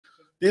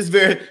This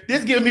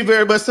gives me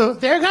very much so.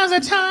 There comes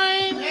a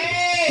time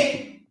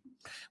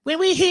when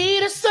we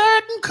hear a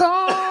certain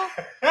call,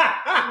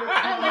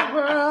 and the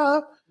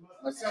world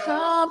must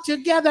come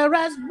together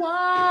as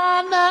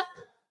one.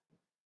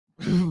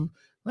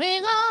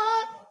 We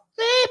got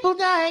people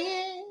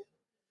dying.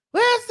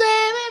 We're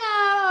saving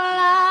our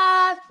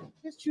lives.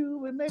 It's true,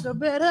 we make a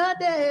better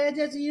day,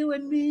 just you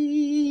and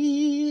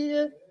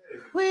me.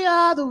 We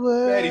are the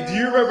world. Maddie, do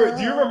you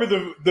remember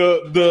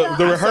the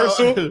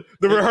rehearsal?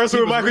 The rehearsal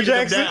with Michael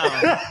Jackson?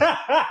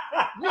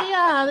 We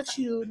are the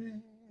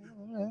children.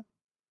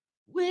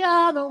 We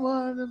are the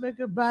ones that make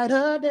a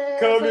brighter day.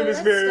 Come in,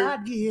 Miss Mary.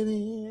 Start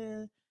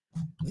giving.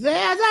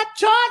 There's a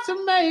choice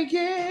to make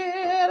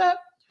it.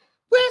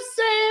 We're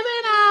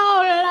saving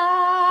our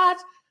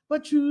lives.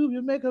 But true,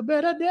 you make a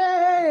better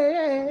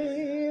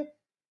day.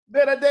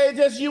 Better day,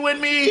 just you and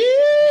me.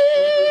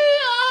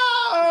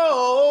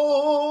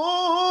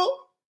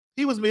 Oh.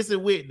 He was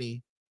missing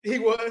Whitney. He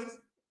was.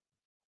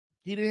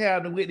 He didn't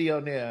have the Whitney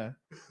on there.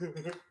 Oh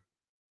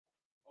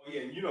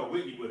yeah, you know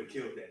Whitney would have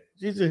killed that.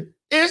 She said,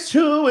 it's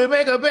true, we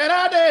make a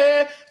better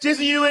day, just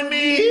you and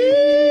me.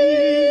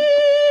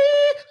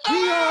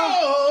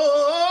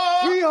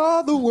 We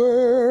are the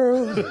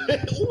world.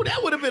 Ooh, that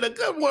would have been a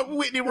good one,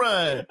 Whitney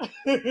run.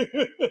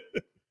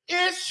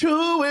 It's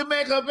true, we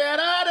make a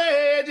better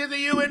day, just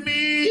you and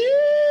me.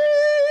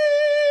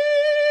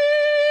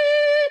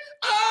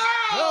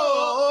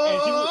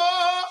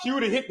 Oh, she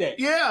would have hit that.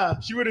 Yeah,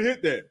 she would have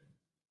hit that.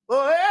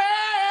 Oh,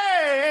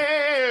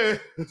 hey.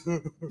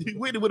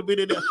 Whitney would have been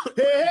in there.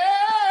 Hey.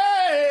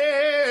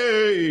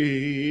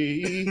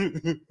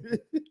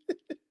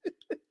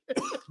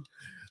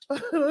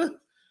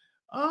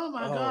 Oh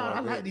my God, I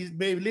like these,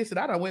 baby. Listen,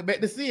 I done went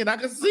back to seeing. I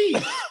can see.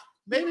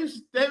 Maybe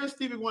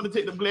Stevie wanted to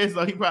take them glasses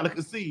off. He probably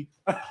could see.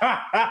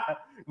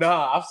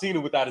 Nah, I've seen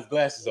him without his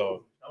glasses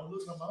on. Don't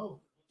look no more.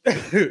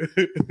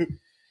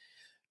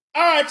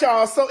 All right,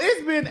 y'all. So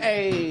it's been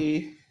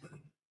a.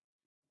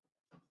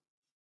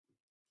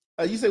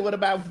 You say what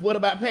about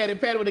Patty?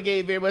 Patty would have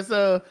gave very much.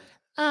 There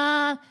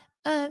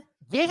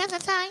comes a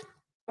time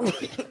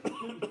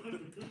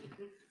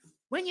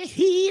when you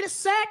hear a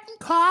certain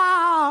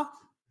call,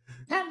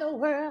 and the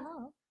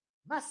world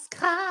must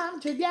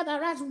come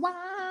together as one.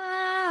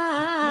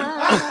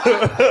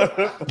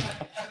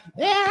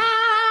 There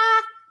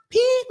are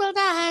people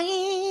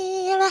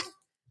dying,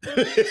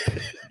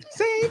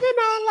 saving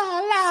our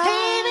lives.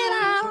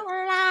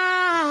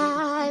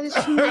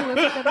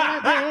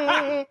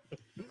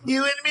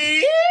 You and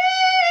me.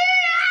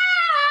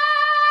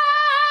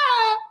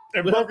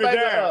 And broke it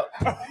down.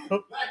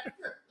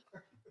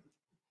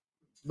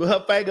 With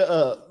her finger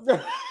up.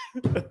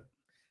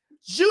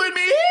 You and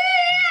me.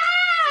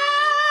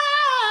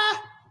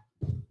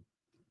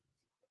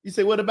 You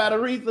say, what about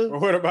Aretha?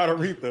 What about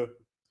Aretha?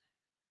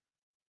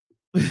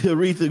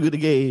 Aretha would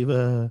have gave.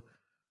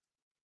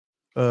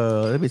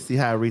 Let me see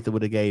how Aretha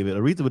would have gave it.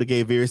 Aretha would have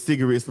gave very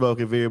cigarette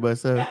smoking very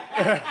much.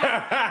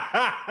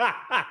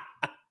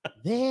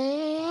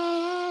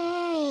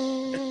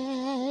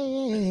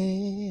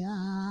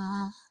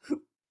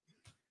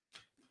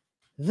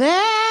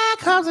 There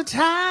comes a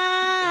time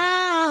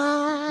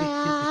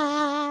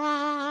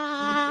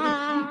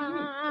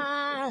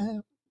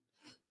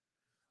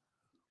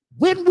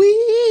when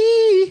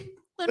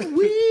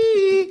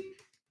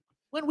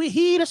we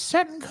heed a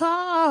certain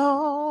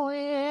call,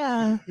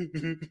 yeah.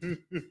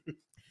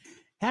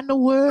 and the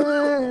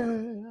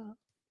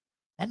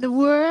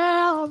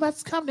world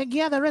must come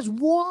together as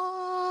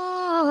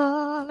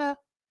one.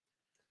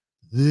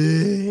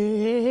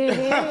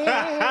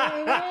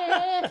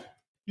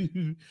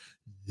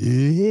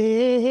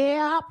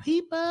 There are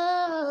people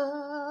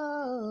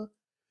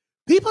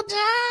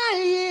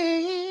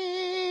dying.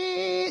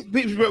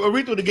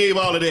 Aretha would have gave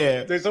all of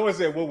that. Then someone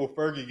said, what will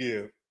Fergie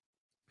give?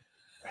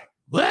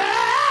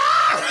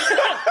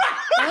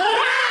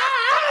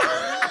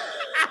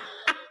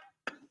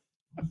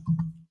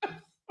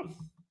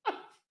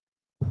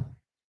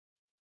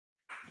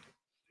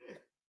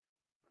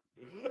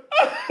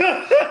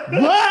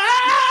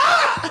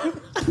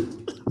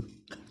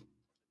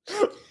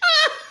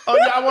 Oh,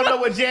 y'all want to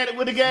know what Janet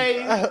would have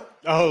gave?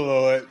 Oh,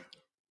 Lord.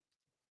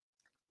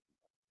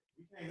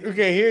 We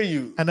can't hear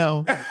you. I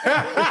know.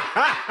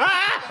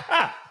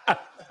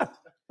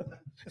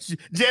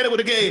 Janet would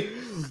have gave.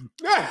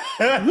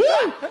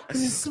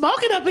 It's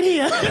smoking up in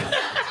here.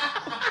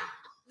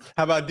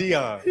 How about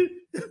Dion?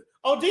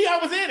 Oh, Dion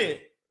was in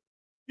it.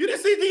 You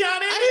didn't see Dion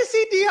in it? I didn't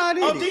see Dion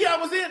in it. Oh,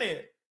 Dion was in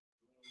it.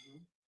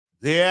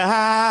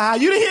 Yeah,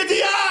 you didn't hear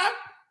Dion?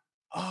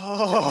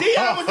 Oh.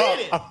 Dion was in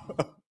it.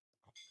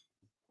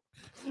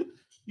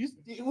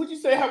 Would you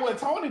say how what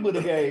Tony would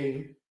have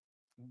gave?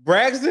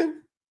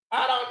 Braxton?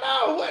 I don't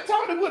know what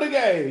Tony would have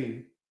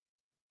gave.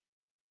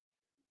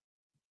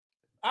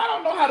 I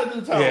don't know how to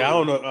do Tony. Yeah, I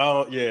don't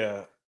know.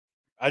 Yeah,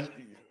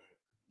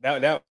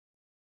 that.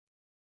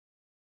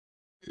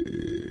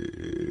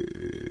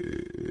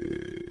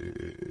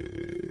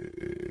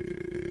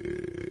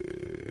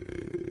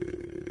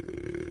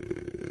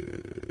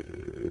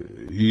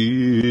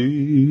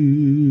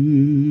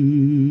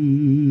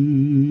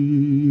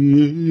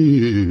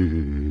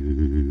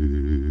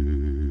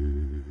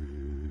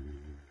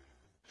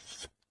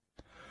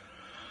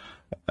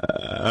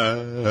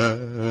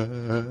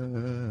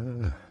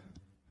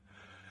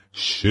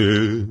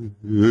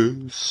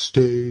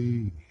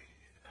 stay.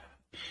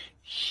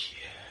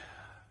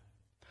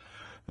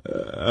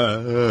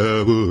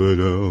 I would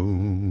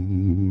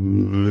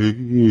only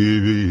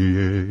be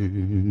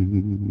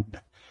in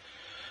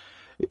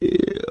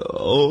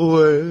your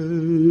way.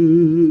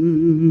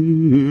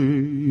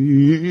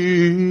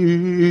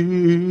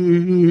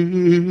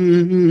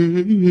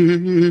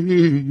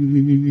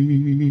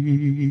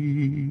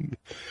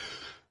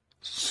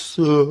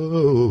 So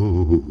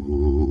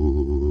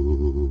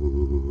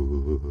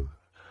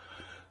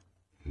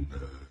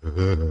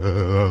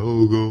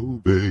I'll go,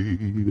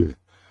 baby.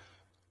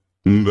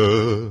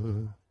 But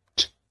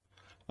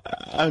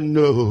I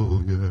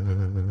know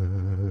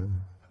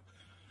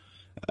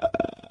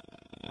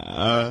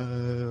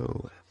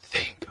I'll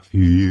think of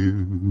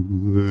you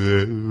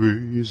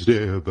every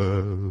step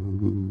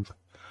of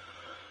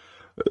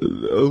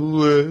the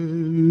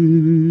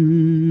way.